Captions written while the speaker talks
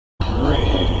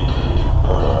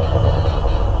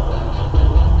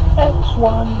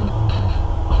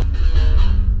X1.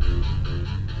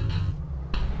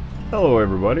 Hello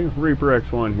everybody, Reaper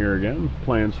X1 here again,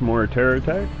 playing some more Terra.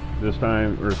 This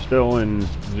time we're still in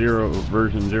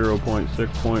version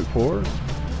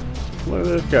 0.6.4. Look at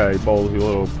this guy, ballsy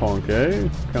little punk, eh?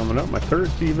 Coming up, my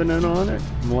turret's even in on it.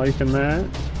 I'm liking that.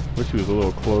 Wish he was a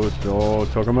little close. Oh,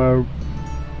 took him out.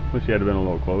 Wish he had been a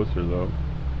little closer though.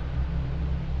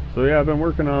 So yeah, I've been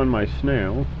working on my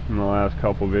snail in the last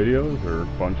couple videos, or a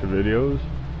bunch of videos,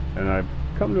 and I've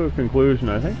come to a conclusion.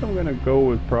 I think I'm going to go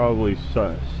with probably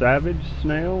Savage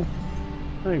Snail.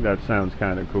 I think that sounds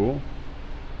kind of cool.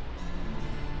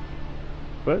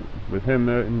 But with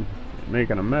him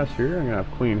making a mess here, I'm going to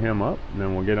have to clean him up, and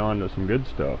then we'll get on to some good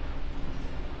stuff.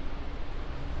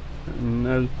 And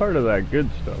as part of that good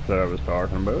stuff that I was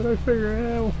talking about, I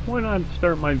figured, why not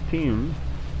start my team,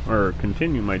 or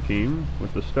continue my team,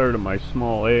 with the start of my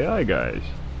small AI guys.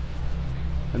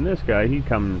 And this guy, he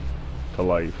comes to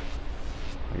life,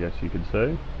 I guess you could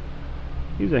say.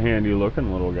 He's a handy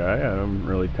looking little guy. I haven't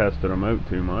really tested him out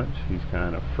too much. He's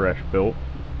kind of fresh built,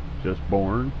 just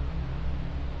born.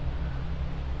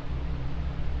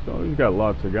 So he's got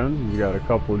lots of guns. He's got a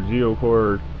couple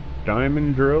Geocore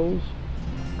diamond drills,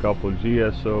 a couple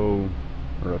GSO,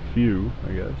 or a few,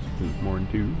 I guess, there's more than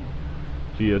two.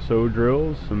 GSO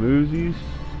drills, some Uzis,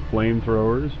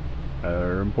 flamethrowers,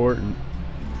 are important.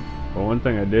 But one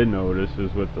thing I did notice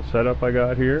is with the setup I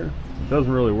got here, it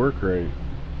doesn't really work right.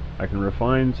 I can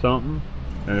refine something,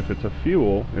 and if it's a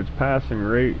fuel, it's passing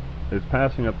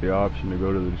up the option to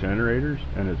go to the generators,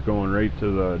 and it's going right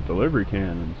to the delivery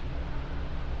cannons.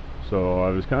 So I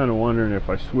was kind of wondering if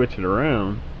I switch it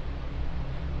around,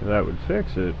 if that would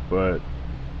fix it, but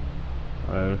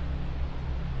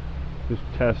just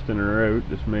testing her out,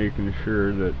 just making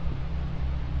sure that,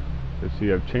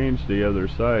 see, I've changed the other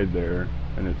side there,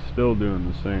 and it's still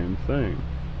doing the same thing.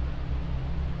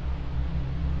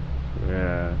 So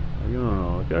yeah, I don't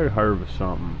know, I gotta harvest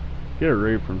something, get it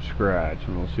right from scratch,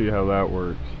 and we'll see how that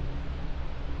works.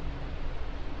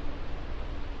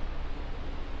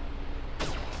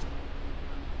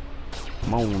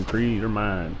 Come on, trees are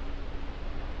mine.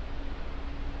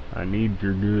 I need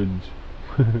your goods.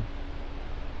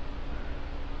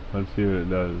 Let's see what it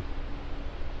does.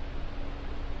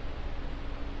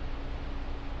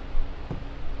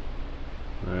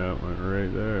 Yeah, it went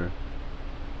right there.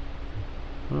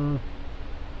 Huh.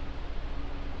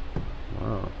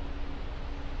 Wow.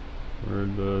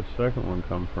 Where'd the second one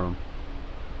come from?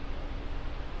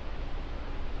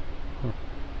 Huh.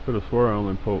 Could have swore I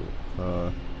only put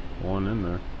one in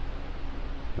there.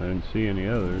 I didn't see any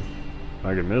others.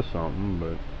 I could miss something,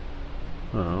 but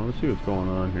I don't know. Let's see what's going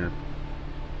on here.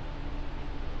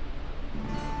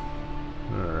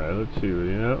 Alright, let's see.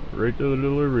 Yeah, right to the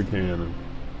delivery cannon.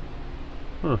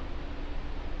 Huh.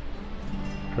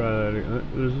 Try that again.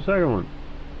 There's a second one.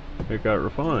 It got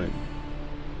refined.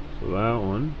 So that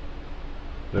one.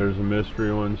 There's a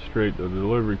mystery one straight to the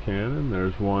delivery cannon.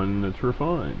 There's one that's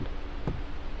refined.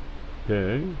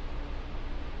 Okay.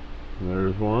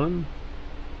 There's one.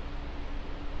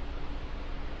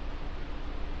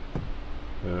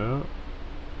 Yeah.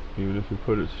 Even if you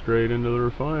put it straight into the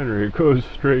refinery, it goes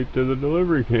straight to the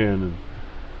delivery cannon.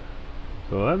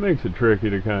 So that makes it tricky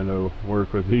to kind of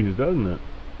work with these, doesn't it?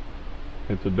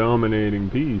 It's a dominating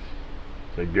piece.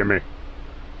 Say, gimme.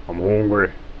 I'm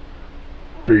hungry.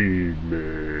 Feed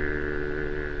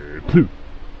me. Poof.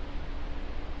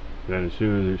 Then as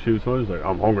soon as it shoots one, it's like,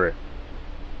 I'm hungry.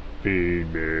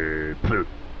 Feed me. Poof.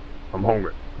 I'm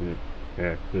hungry.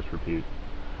 Yeah, just repeat.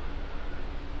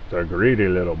 It's a greedy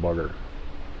little bugger.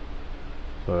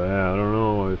 So yeah, I don't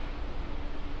know if...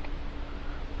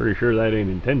 Pretty sure that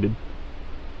ain't intended.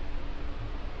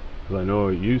 Because I know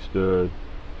it used to...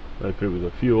 If it was a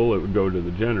fuel, it would go to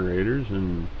the generators,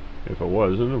 and if it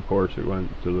wasn't, of course it went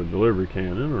to the delivery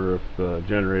cannon, or if the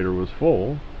generator was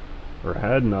full, or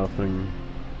had nothing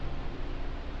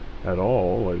at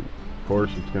all, like, of course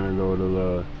it's going to go to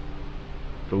the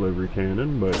delivery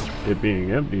cannon, but it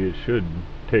being empty, it should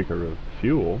take a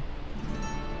fuel.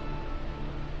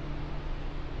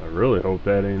 I really hope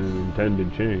that ain't an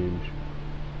intended change.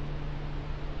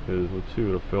 Because let's see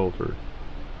what a filter.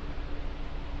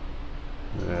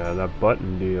 Yeah, that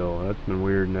button deal, that's been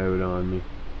weirding out on me.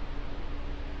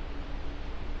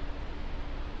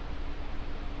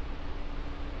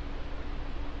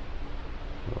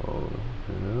 So,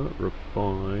 yeah,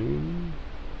 refine.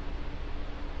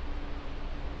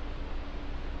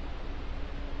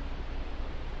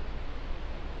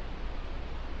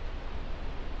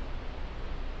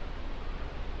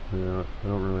 Yeah, I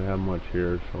don't really have much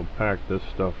here, so I'll pack this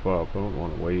stuff up. I don't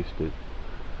want to waste it.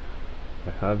 I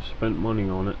have spent money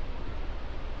on it.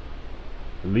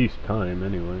 At least time,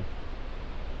 anyway.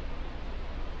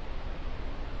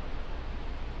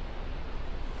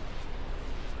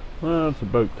 Well, it's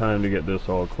about time to get this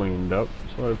all cleaned up,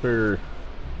 so I figure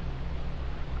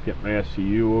get my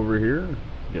SCU over here,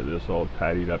 get this all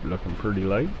tidied up looking pretty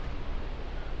light,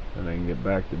 and I can get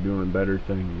back to doing better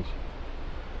things.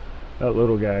 That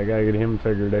little guy, I gotta get him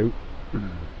figured out.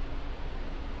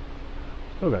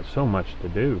 Still got so much to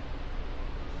do.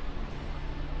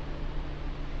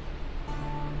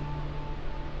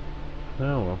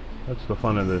 Oh well, that's the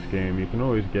fun of this game. You can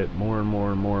always get more and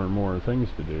more and more and more things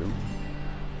to do.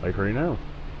 Like right now.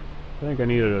 I think I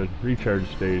need a recharge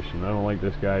station. I don't like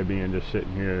this guy being just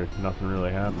sitting here, nothing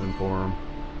really happening for him.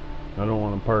 I don't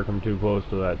want to park him too close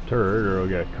to that turret or he'll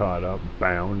get caught up,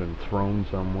 bound, and thrown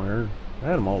somewhere. I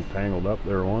had him all tangled up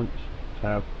there once.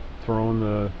 Half thrown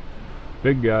the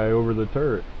big guy over the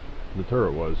turret. The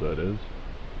turret was, that is.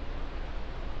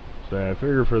 So I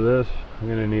figure for this, I'm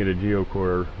going to need a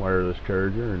geocore wireless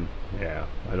charger, and yeah,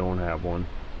 I don't have one.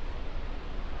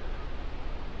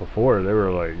 Before they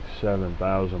were like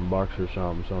 7,000 bucks or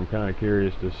something, so I'm kind of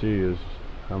curious to see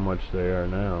how much they are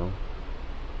now.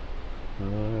 I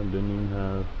didn't even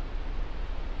have,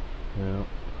 yeah,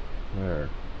 there.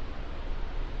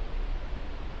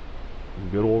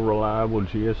 Good old reliable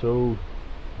GSO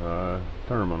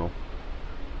terminal.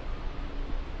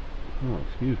 Oh,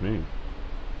 excuse me.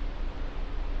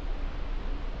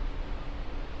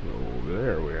 So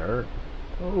there we are.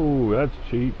 Oh, that's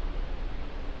cheap.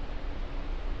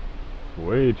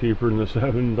 Way cheaper than the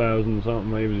 7,000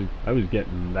 something I was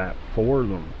getting that for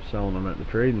them, selling them at the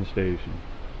trading station.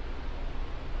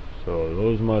 So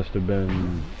those must have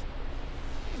been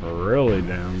really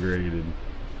downgraded.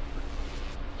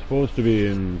 It's supposed to be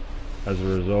as a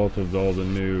result of all the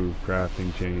new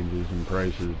crafting changes and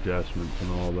price adjustments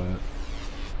and all that.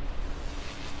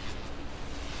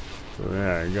 So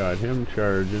yeah, I got him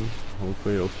charging.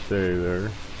 Hopefully he'll stay there.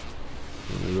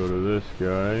 I'm going to go to this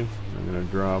guy. I'm going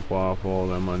to drop off all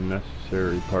them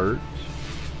unnecessary parts.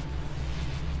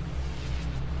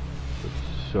 It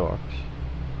sucks.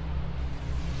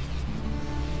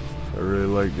 I really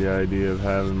like the idea of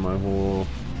having my whole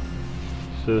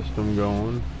system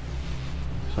going.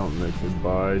 Something that could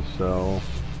buy, sell,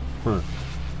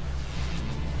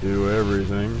 do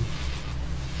everything.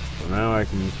 So now I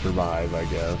can survive, I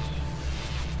guess.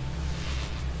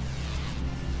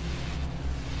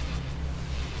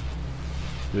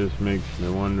 This makes me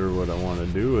wonder what I want to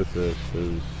do with this,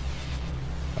 because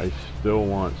I still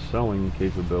want selling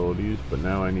capabilities, but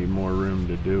now I need more room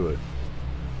to do it.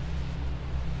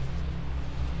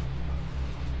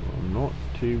 So I'm not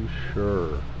too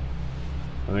sure.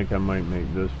 I think I might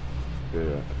make this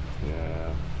bit.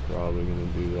 Yeah, probably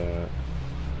going to do that.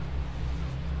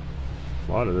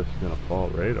 A lot of this is going to fall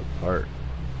right apart.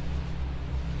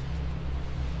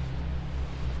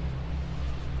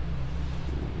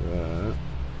 Do that.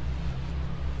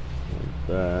 Like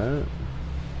that.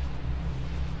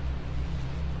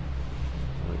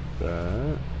 Like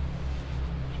that.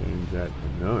 Change that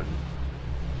to none.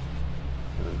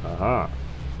 And haha.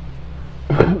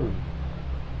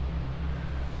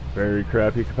 Very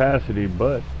crappy capacity,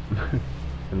 but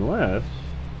unless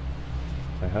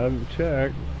I haven't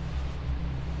checked,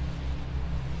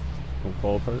 don't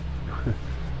fall apart.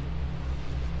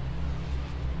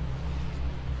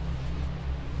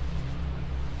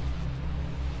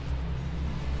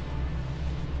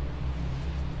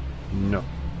 No.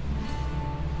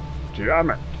 Damn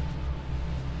it.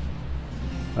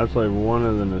 That's like one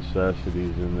of the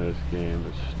necessities in this game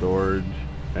is storage,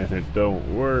 and it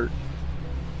don't work.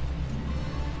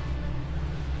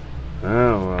 Oh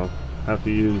well, have to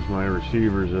use my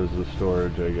receivers as the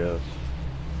storage, I guess.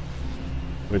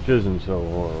 Which isn't so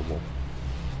horrible.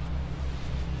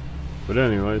 But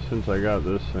anyway, since I got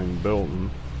this thing built,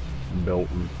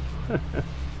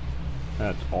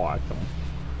 that's awesome.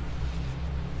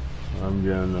 I'm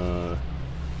gonna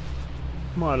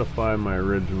modify my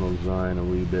original design a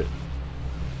wee bit.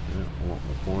 Yeah, I want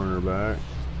my corner back.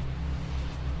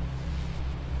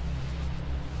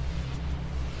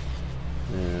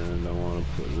 And I want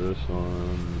to put this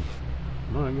on.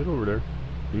 Come on, get over there.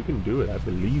 You can do it. I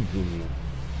believe in you.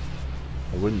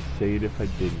 I wouldn't say it if I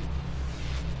didn't.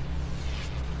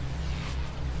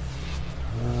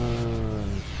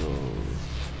 So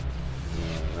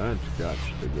yeah, that's got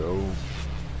to go.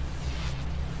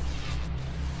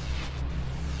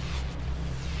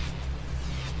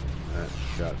 That's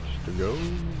got to go.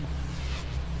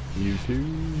 You two,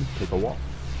 take a walk.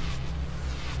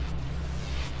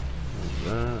 Like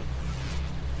that.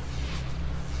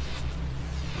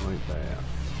 Like that.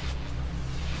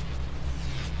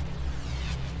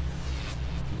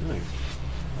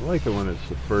 I like it when it's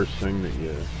the first thing that you,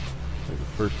 like the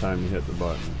first time you hit the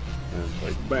button, and it's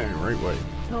like bang, right way.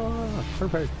 Ah,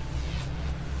 perfect.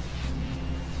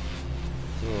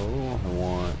 So I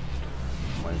want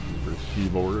my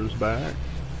receivers back.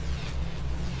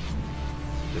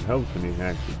 It helps when he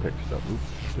actually picks stuff.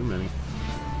 Oops, too many.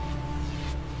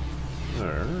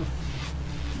 There.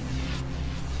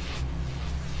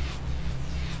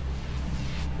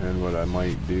 And what I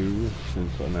might do,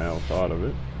 since I now thought of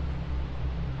it.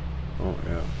 Oh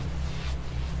yeah.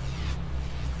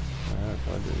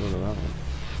 I did go to that one.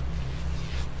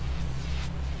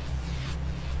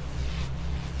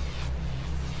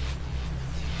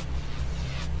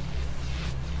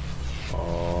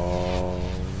 Oh,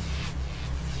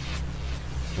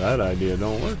 that idea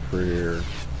don't work for here.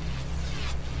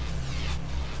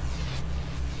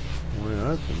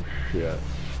 Well, that's some shit.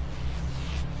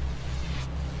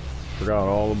 Forgot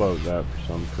all about that for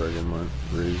some friggin'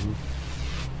 reason.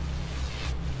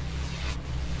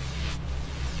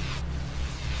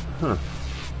 Huh.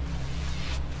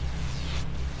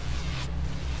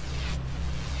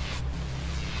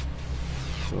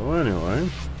 So anyway,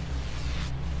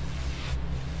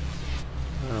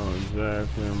 how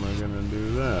exactly am I gonna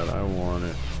do that? I want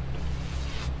it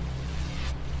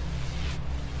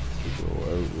to go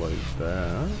out like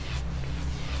that.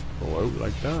 Go out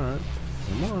like that.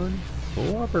 Come on,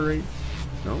 cooperate.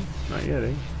 No, not yet,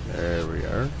 eh? There we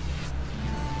are.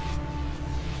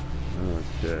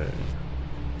 Okay.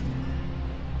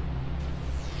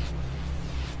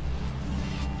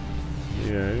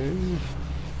 Yay.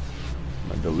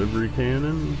 My delivery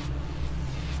cannon.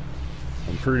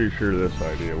 I'm pretty sure this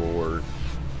idea will work.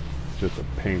 It's just a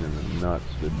pain in the nuts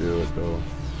to do it though.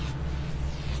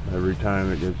 Every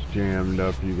time it gets jammed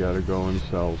up, you gotta go and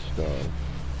sell stuff.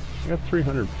 I got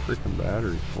 300 freaking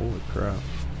batteries. Holy crap.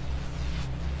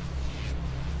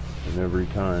 And every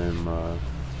time, oh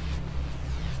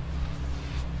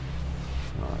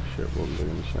shit, what was I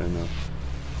gonna say now?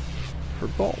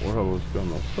 Forgot what I was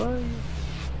gonna say.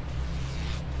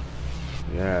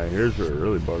 Yeah, here's where it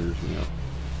really buggers me up.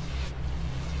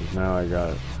 Because now I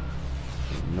got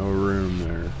no room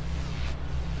there.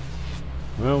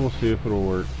 Well, we'll see if it'll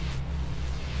work.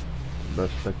 The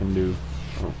best I can do.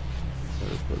 Oh,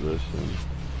 better put this in.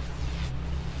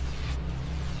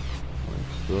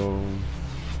 Like so.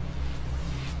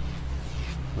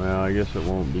 Well, I guess it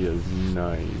won't be as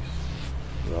nice.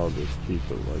 But I'll just keep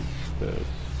it like this.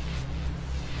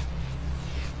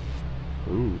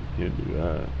 Ooh, can't do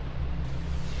that.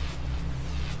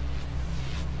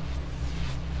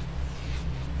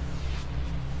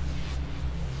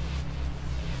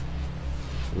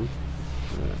 Ooh,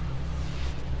 yeah.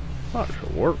 That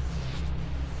should work.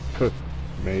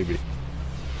 Maybe.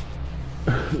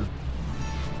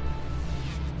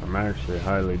 I'm actually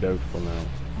highly doubtful now.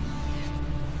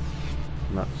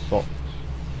 That sucks.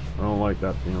 I don't like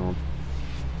that feeling.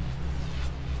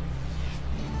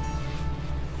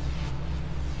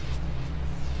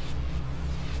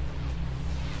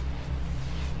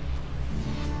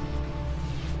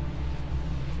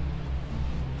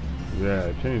 Yeah,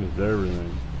 it changes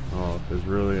everything. Oh, because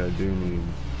really I do need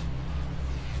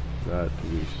that to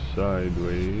be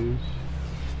sideways.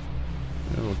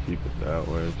 And we'll keep it that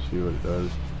way, see what it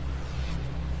does.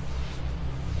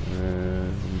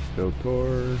 And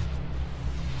filter.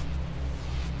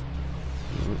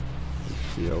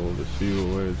 Let's be able to see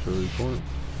what way it's really pointing.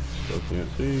 Still can't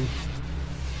see.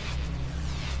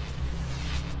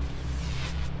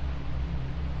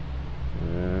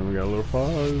 And we got a little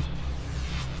pause.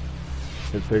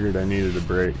 It figured I needed a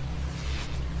break,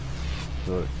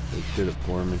 so it did it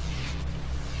for me.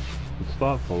 It's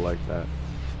thoughtful like that.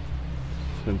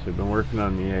 Since I've been working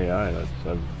on the AI,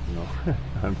 no,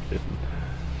 I'm kidding.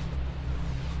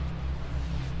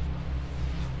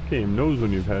 Game knows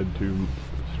when you've had too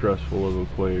stressful of a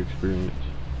play experience.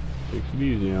 Takes it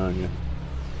easy on you.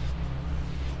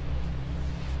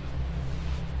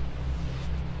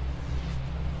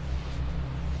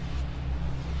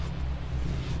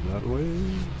 That way,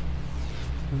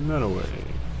 and that way.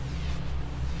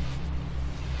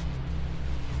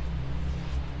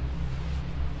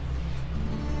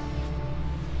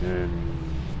 And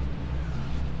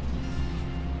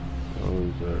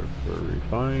those are for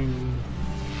refine.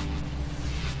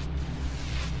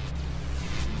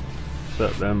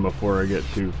 Set them before I get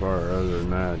too far. Other than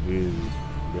that, geez,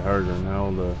 it'd be harder than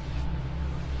hell to.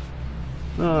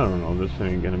 No, I don't know. This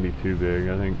ain't gonna be too big.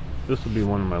 I think this will be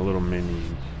one of my little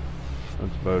minis.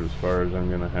 That's about as far as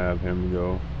I'm gonna have him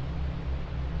go.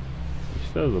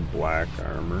 Instead of the black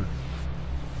armor,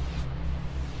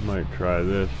 might try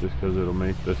this just because it'll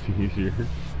make this easier.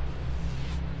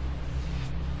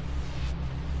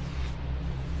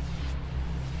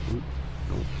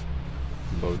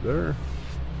 about there.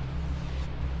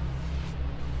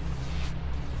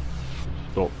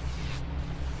 Stop.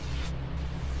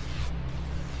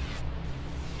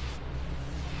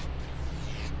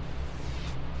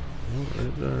 Oh,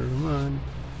 right there, come on.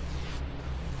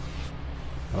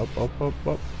 Up, up, up,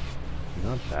 up.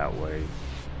 Not that way. Is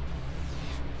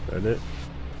that it?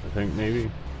 I think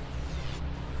maybe.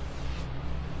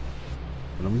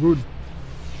 And I'm good.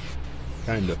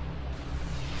 Kinda.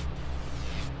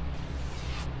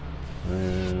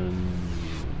 And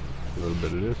a little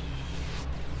bit of this.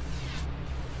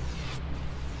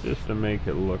 Just to make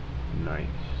it look nice.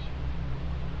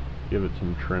 Give it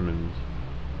some trimmings.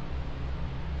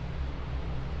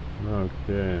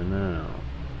 Okay, now.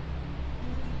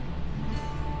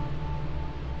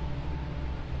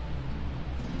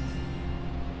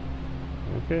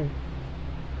 Okay.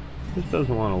 Just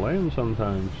doesn't want to land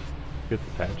sometimes. Gets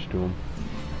attached to him.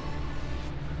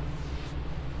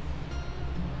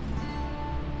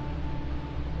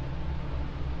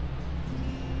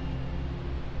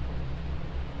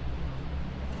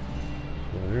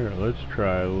 So here, let's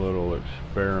try a little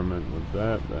experiment with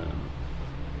that then.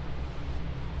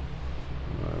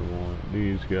 I want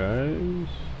these guys.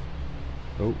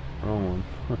 Oh, wrong one.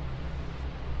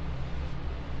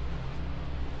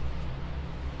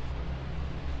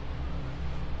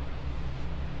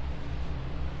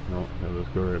 No, let's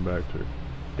go right back to it.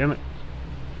 Damn it!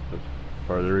 That's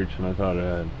farther reach than I thought I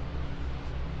had.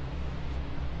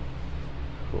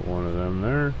 Put one of them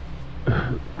there.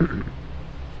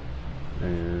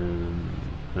 And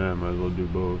yeah, I might as well do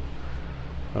both.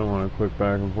 I don't want to click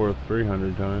back and forth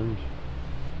 300 times.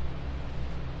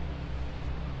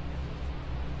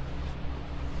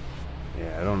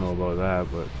 Yeah, I don't know about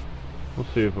that, but we'll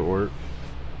see if it works.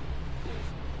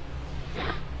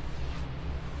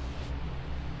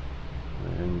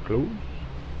 And close.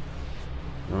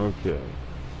 Okay.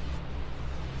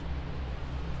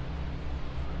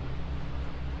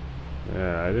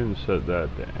 Yeah, I didn't set that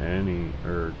to any,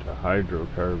 or to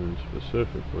hydrocarbon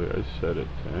specifically. I set it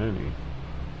to any.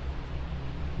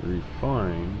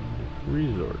 Refined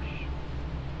resource.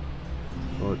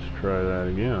 So let's try that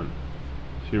again.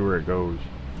 See where it goes.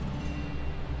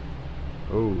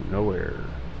 Oh, nowhere.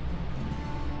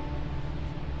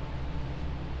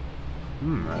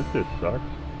 That just sucks.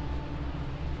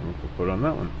 I'll put on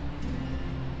that one.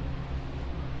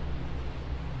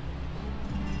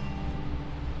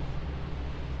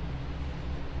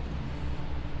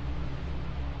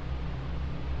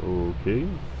 Okay.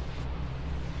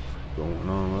 What's going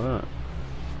on with that?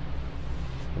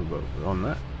 What about put on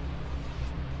that?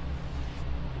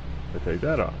 I take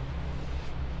that off.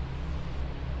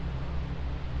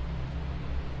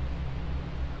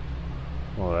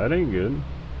 Well, that ain't good.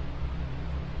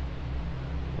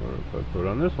 What if I put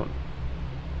on this one?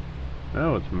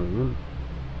 Now it's moving.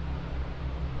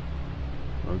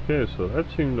 Okay, so that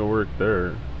seemed to work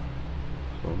there.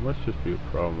 So it must just be a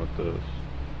problem with this.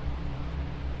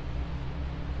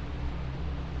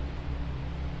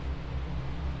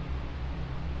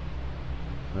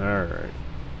 Alright.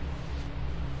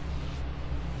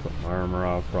 Put my armor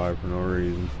off probably for no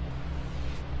reason.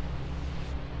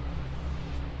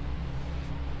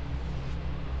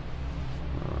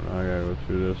 Oh, now I gotta go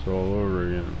through this all over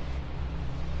again.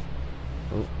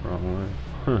 Oh, wrong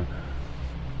way.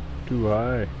 Too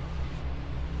high.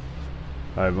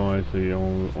 I've honestly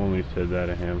only said that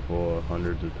a handful of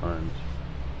hundreds of times.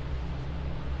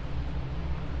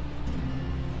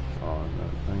 Oh,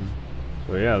 that thing.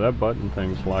 So yeah, that button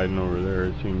thing sliding over there,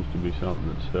 it seems to be something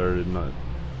that started not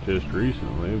just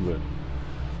recently, but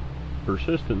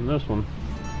persistent in this one.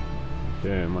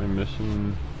 Okay, am I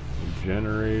missing a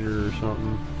generator or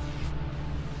something?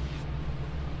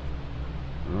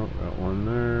 Oh, got one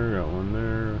there, got one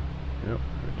there. Yep,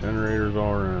 the generators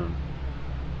all around.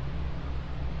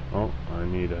 Oh, I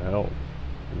need a help.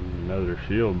 Another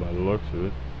shield by the looks of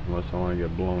it, unless I want to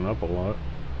get blown up a lot.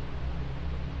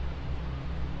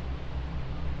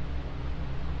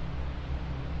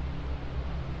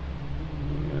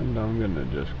 And I'm gonna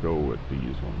just go with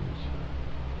these ones.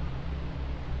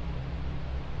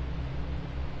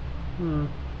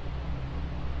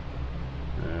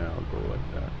 Yeah, I'll go like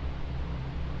that.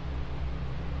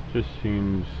 Just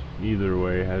seems either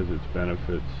way has its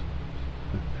benefits.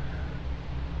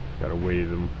 Gotta weigh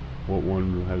them. What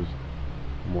one has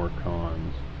more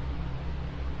cons?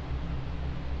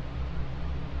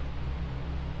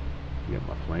 Get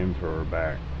my flamethrower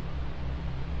back.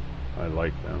 I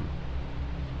like them.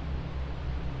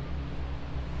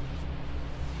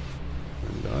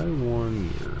 And I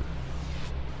wonder.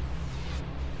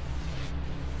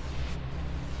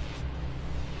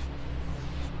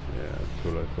 Yeah, that's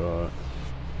what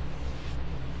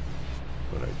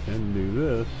But I can do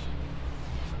this.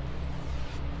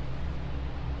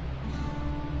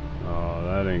 Oh,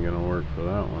 that ain't gonna work for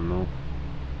that one though.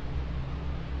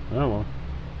 Oh well.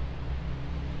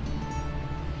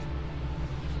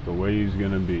 It's the way he's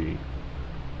gonna be.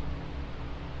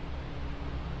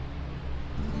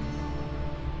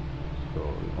 So,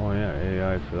 oh yeah,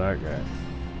 AI for that guy.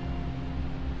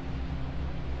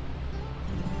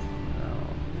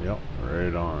 Yep,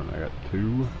 right on. I got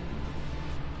 2.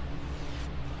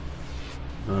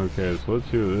 Okay, so let's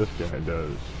see what this guy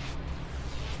does.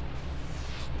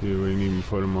 See if we can even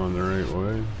put him on the right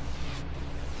way.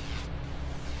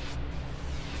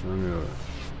 I'm gonna...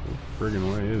 What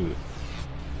friggin' way is it?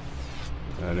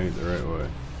 That ain't the right way.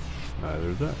 Ah,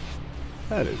 there's that.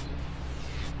 That is.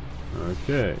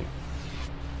 Okay.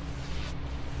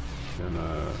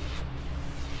 Gonna...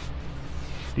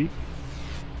 Speak.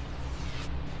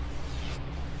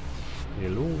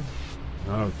 Hello.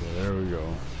 Okay, there we go.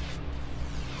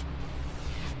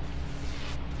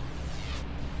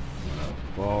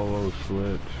 Follow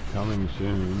switch coming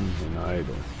soon in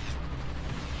idle.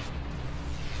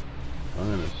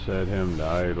 I'm gonna set him to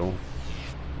idle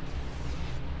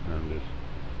and just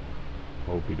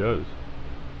hope he does.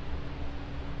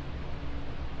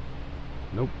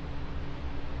 Nope.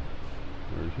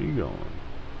 Where's he going?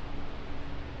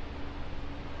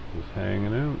 Just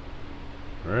hanging out.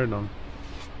 Right on.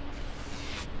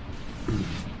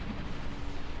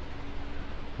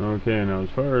 Okay, now as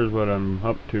far as what I'm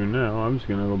up to now, I'm just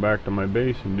gonna go back to my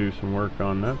base and do some work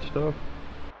on that stuff.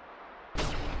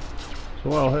 So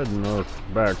while heading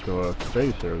back to a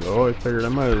base there though, I figured I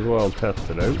might as well test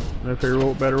it out. I figured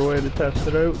what better way to test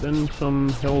it out than some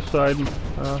hillside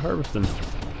harvesting.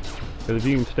 Because if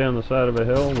you can stay on the side of a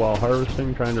hill while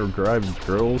harvesting, trying to drive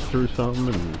drills through something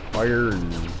and fire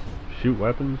and shoot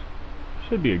weapons,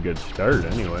 should be a good start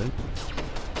anyway.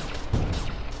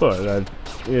 But that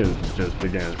is just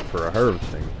again for a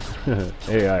harvesting.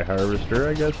 AI harvester,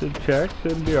 I guess it checks,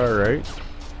 it'd be alright.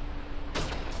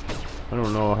 I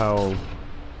don't know how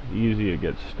easy it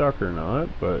gets stuck or not,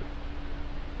 but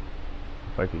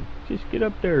if I could just get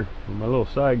up there with my little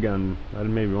side gun, I'd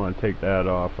maybe want to take that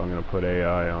off. I'm going to put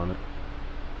AI on it.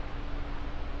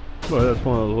 But that's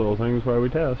one of those little things why we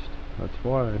test. That's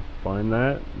why. Find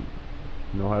that,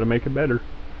 know how to make it better.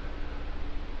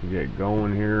 Get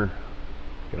going here.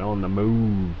 Get on the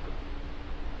move.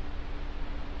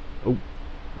 Oh.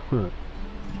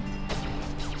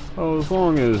 Well, as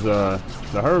long as the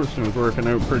harvesting is working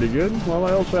out pretty good, well,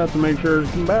 I also have to make sure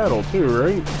it's in battle too,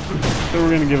 right? So we're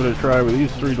going to give it a try with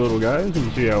these 3 little guys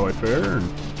and see how I fare,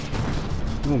 and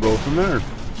we'll go from there.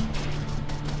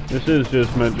 This is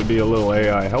just meant to be a little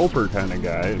AI helper kind of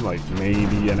guy, like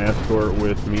maybe an escort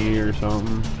with me or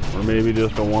something, or maybe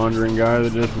just a wandering guy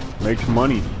that just makes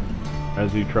money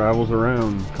as he travels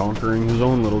around, conquering his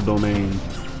own little domain.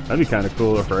 That'd be kind of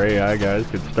cool if our AI guys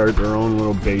could start their own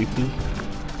little bases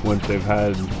once they've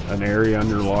had an area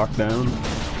under lockdown.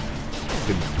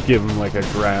 Could give them like a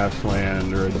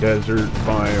grassland or a desert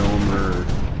biome or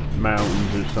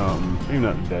mountains or something. Maybe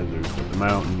not the desert, but the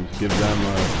mountains. Give them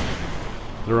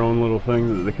their own little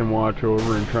thing that they can watch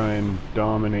over and try and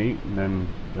dominate, and then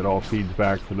it all feeds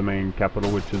back to the main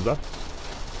capital, which is us,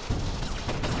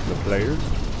 the players.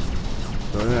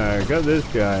 So yeah, I got this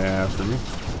guy after me.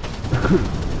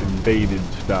 Invaded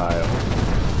style.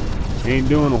 Ain't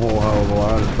doing a whole hell of a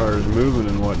lot as far as moving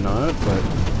and whatnot, but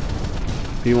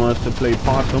if he wants to play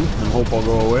possum and hope I'll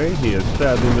go away, he is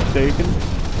sadly mistaken.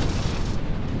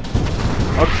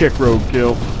 I'll kick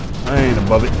roadkill. I ain't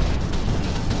above it.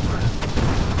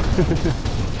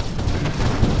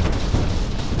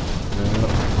 Yeah.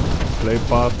 Play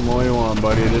possum all you want,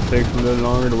 buddy. It just takes a little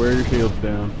longer to wear your shields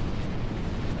down.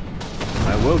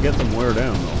 I will get them wear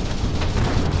down though.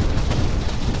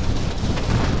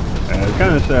 It's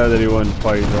kind of sad that he wouldn't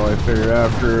fight though. I figured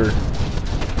after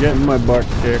getting my butt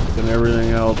kicked and everything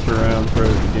else around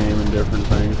throughout the game and different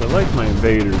things, I like my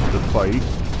invaders to fight.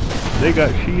 They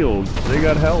got shields, they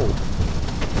got health.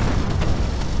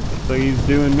 So he's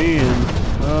doing me and,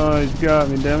 oh, he's got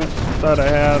me, damn it. Thought I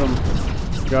had him.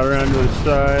 Got around to his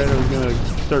side, I was gonna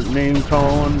start name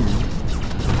calling,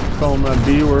 call my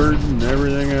B word and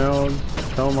everything else.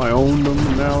 Tell him I owned him,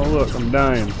 and now look, I'm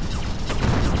dying.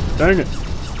 Dang it.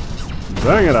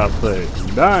 Dang it, I'll say.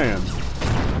 I'm dying.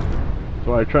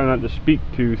 So I try not to speak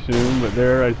too soon, but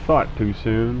there I thought too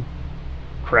soon.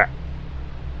 Crap.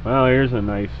 Well, here's a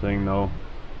nice thing though.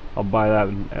 I'll buy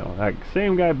that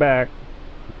same guy back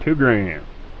for $2 grand.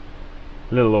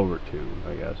 A little over 2,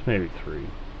 I guess. Maybe 3.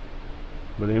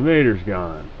 But the invader's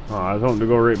gone. Oh, I was hoping to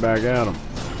go right back at him.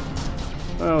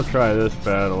 Well, I'll try this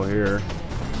battle here.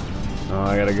 Oh,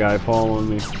 I got a guy following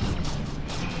me.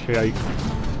 Shite.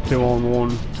 2 on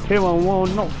 1. 2 on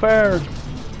 1, not fair.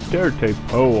 Dirty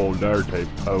pole, dirty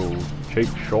pole. Cheap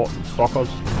shot and suckers.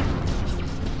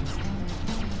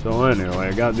 So anyway,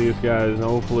 I got these guys, and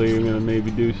hopefully I'm gonna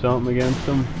maybe do something against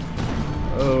them.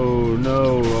 Oh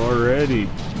no, already.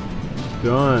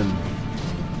 Done.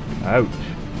 Ouch.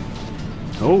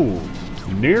 Oh,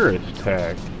 nearest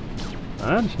tack.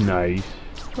 That's nice.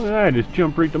 Look at that, I just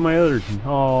jumped right to my others.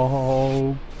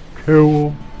 Oh,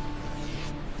 cool.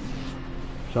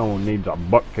 Someone needs a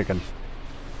butt kicking.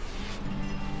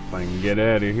 If I can get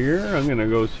out of here, I'm gonna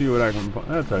go see what I can find.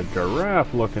 That's a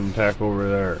giraffe looking tack over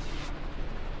there.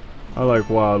 I like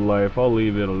wildlife. I'll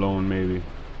leave it alone maybe.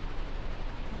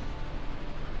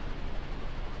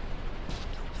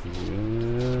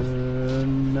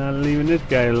 Not leaving this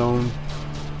guy alone.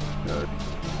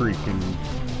 Freaking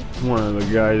one of the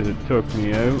guys that took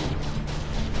me out.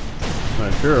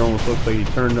 Not sure, it almost looks like he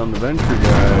turned on the venture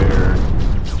guy, or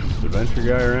is the venture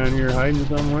guy around here hiding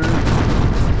somewhere?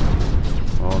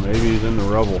 Oh, maybe he's in the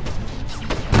rubble.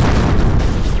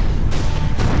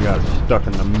 He got stuck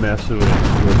in the mess of it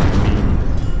with me.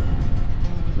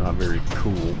 Not very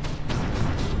cool.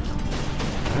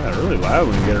 Yeah, really loud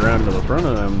when you get around to the front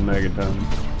of them megatons.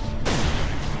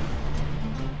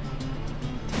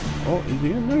 Oh, is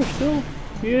he in there still?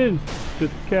 He is.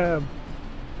 Just the cab.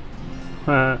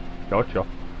 Ha, gotcha.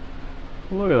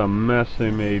 Look at the mess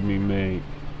they made me make.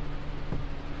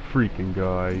 Freaking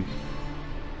guys.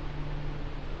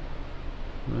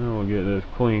 Now we'll get this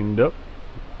cleaned up.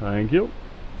 Thank you.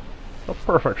 A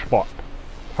perfect spot.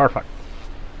 Perfect.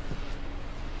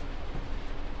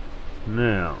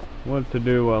 Now, what to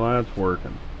do while that's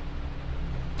working?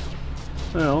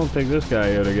 Well, I'll take this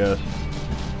guy out, I guess.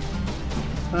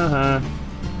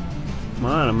 Come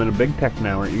on, I'm in a big tech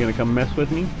now. Aren't you gonna come mess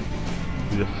with me?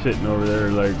 You're just sitting over there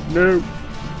like, no.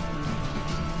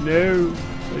 No,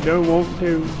 I don't want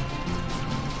to.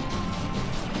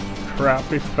 Crap,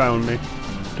 he found me.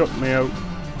 Took me out.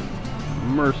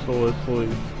 Mercilessly.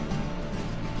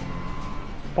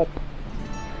 Pop.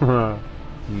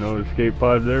 No escape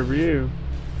pods there for you.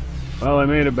 Well, I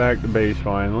made it back to base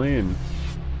finally, and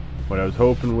what I was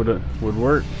hoping would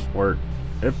work.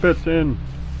 It fits in.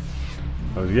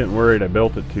 I was getting worried I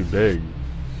built it too big,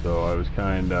 so I was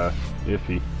kinda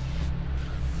iffy.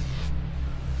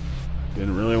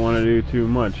 Didn't really want to do too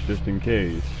much just in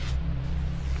case.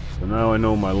 So now I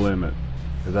know my limit.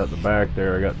 Because at the back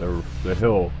there I got the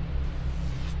hill.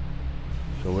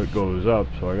 So it goes up,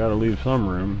 so I gotta leave some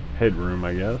room, headroom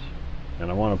I guess.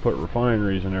 And I want to put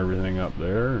refineries and everything up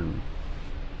there and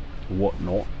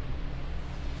whatnot.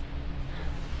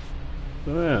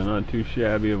 So yeah, not too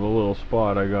shabby of a little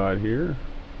spot I got here.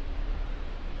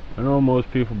 I know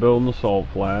most people building the salt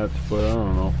flats, but I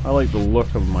don't know. I like the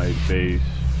look of my base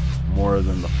more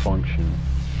than the function.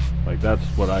 Like that's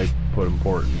what I put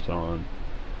importance on.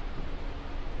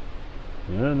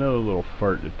 Yeah, another little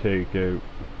fart to take out.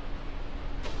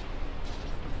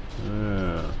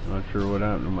 Yeah, not sure what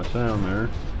happened to my sound there.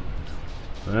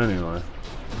 But anyway,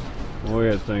 we'll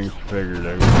get things figured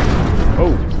out.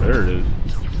 Oh, there it is.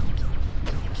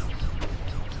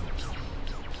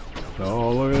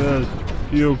 Oh, look at this.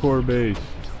 Fuel core base.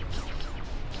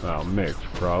 Well, mixed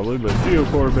probably, but fuel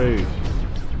core base.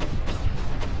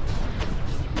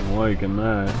 I'm liking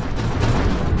that.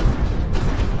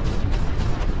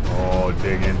 Oh,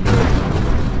 dig into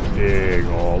it. Dig.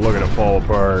 Oh, look at it fall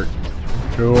apart.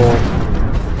 Cool.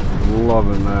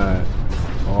 Loving that.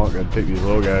 Oh, I gotta take these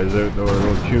little guys out though, or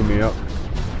they'll chew me up.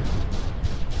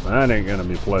 That ain't gonna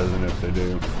be pleasant if they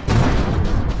do.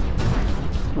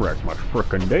 Wreck my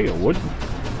frickin' day, it wouldn't.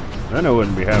 Then I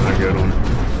wouldn't be having a good one.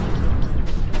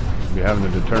 I'd be having a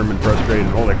determined, frustrated,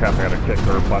 holy crap, I gotta kick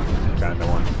their butt kind of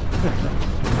one.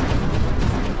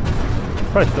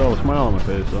 Probably still have a smile on my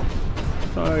face though.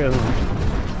 So I guess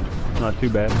not too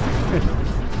bad.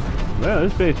 Yeah,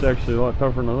 this base is actually a lot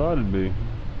tougher than I thought it'd be.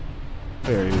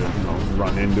 There, you know,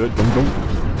 run into it, boom, boom.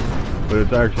 But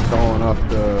it's actually tall enough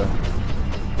to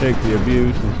take the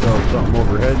abuse and stuff something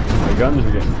overhead. So my guns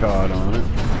are getting caught on it.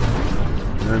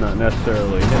 They're not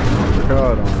necessarily hitting what they're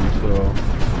caught on, so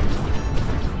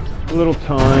a little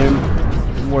time,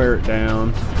 wear it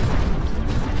down.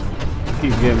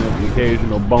 Keep giving it the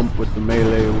occasional bump with the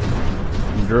melee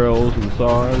drills and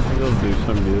saws. It'll do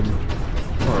some good.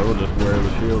 Or we'll just wear the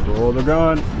shields. Oh, they're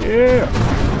gone. Yeah!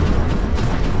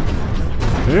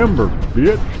 Timber,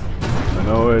 bitch! I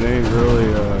know it ain't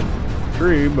really a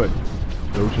tree, but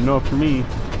close enough for me.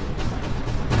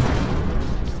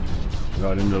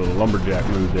 Got into the lumberjack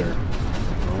mood there.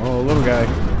 Oh, little guy.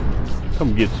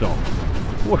 Come get some.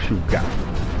 What you got?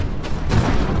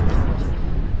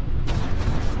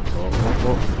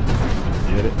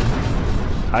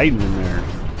 hiding in there.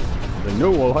 They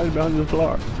know I'll hide behind this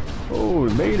block. Oh,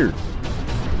 invader.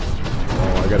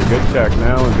 Oh, I got a good check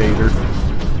now, invader.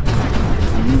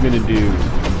 What are you gonna do?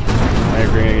 We're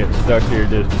gonna get stuck here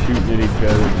just shooting at each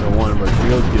other until one of our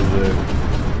shields gives a,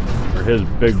 or his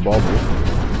big bubble.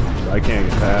 So I can't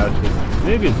get past it.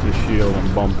 Maybe it's the shield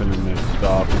I'm bumping and it's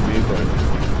stopping me, but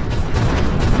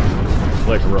it's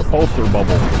like a repulsor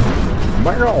bubble.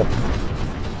 Back off!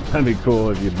 That'd be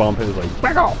cool if you bump it, it's like,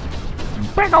 back off!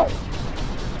 Back off!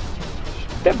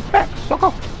 Step back,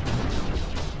 sucker!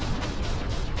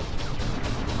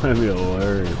 That'd be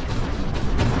hilarious.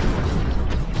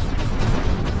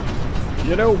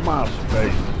 Get out my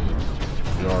space.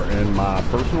 You're in my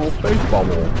personal space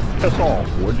bubble. Piss off,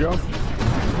 would ya?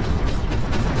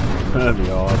 That'd be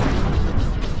awesome.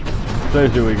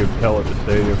 Especially we could tell it to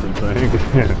say different things.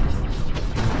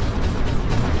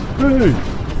 Hey,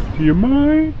 do you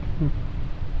mind?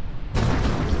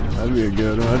 That'd be a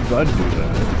good one. I'd do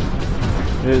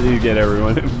that. You get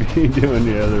everyone to be doing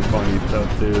the other funny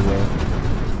stuff too, though.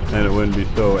 And it wouldn't be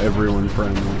so everyone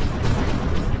friendly.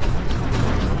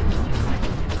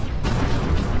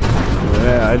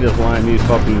 Yeah, I just lined these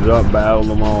puppies up, battled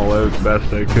them all out the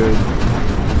best I could.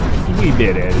 We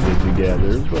did edit it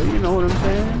together, but you know what I'm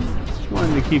saying? Just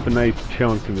wanted to keep a nice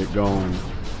chunk of it going.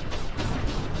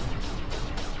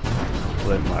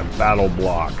 Like my battle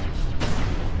block.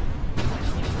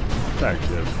 It's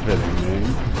actually a fitting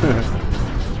name.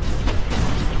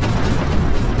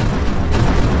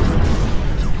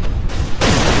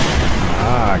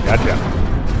 Ah, gotcha.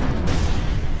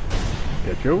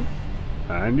 Get you.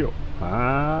 And you.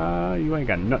 Ah, you ain't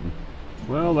got nothing.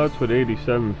 Well, that's what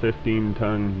 87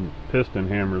 15-ton piston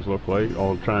hammers look like,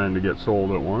 all trying to get sold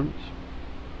at once.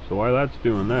 So while that's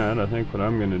doing that, I think what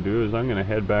I'm going to do is I'm going to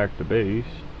head back to base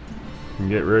and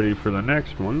get ready for the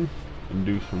next one and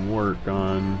do some work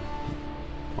on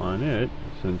it,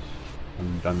 since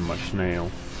I've done my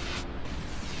snail.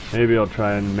 Maybe I'll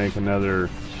try and make another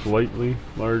slightly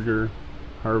larger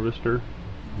harvester,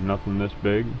 nothing this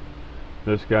big.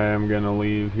 This guy I'm going to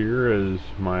leave here as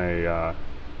my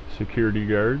security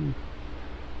guard,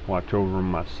 watch over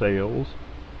my sales.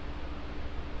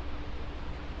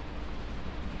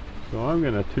 So I'm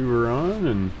going to tour on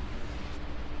and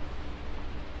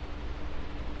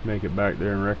make it back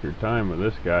there in record time with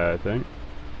this guy, I think.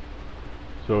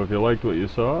 So if you liked what you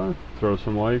saw, throw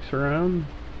some likes around,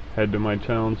 head to my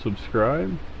channel and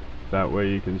subscribe. That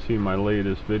way you can see my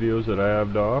latest videos that I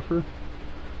have to offer.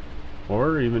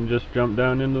 Or even just jump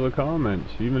down into the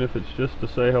comments, even if it's just to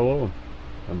say hello.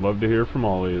 I'd love to hear from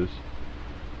all of you.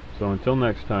 So until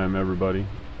next time, everybody,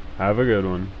 have a good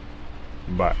one.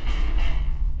 Bye.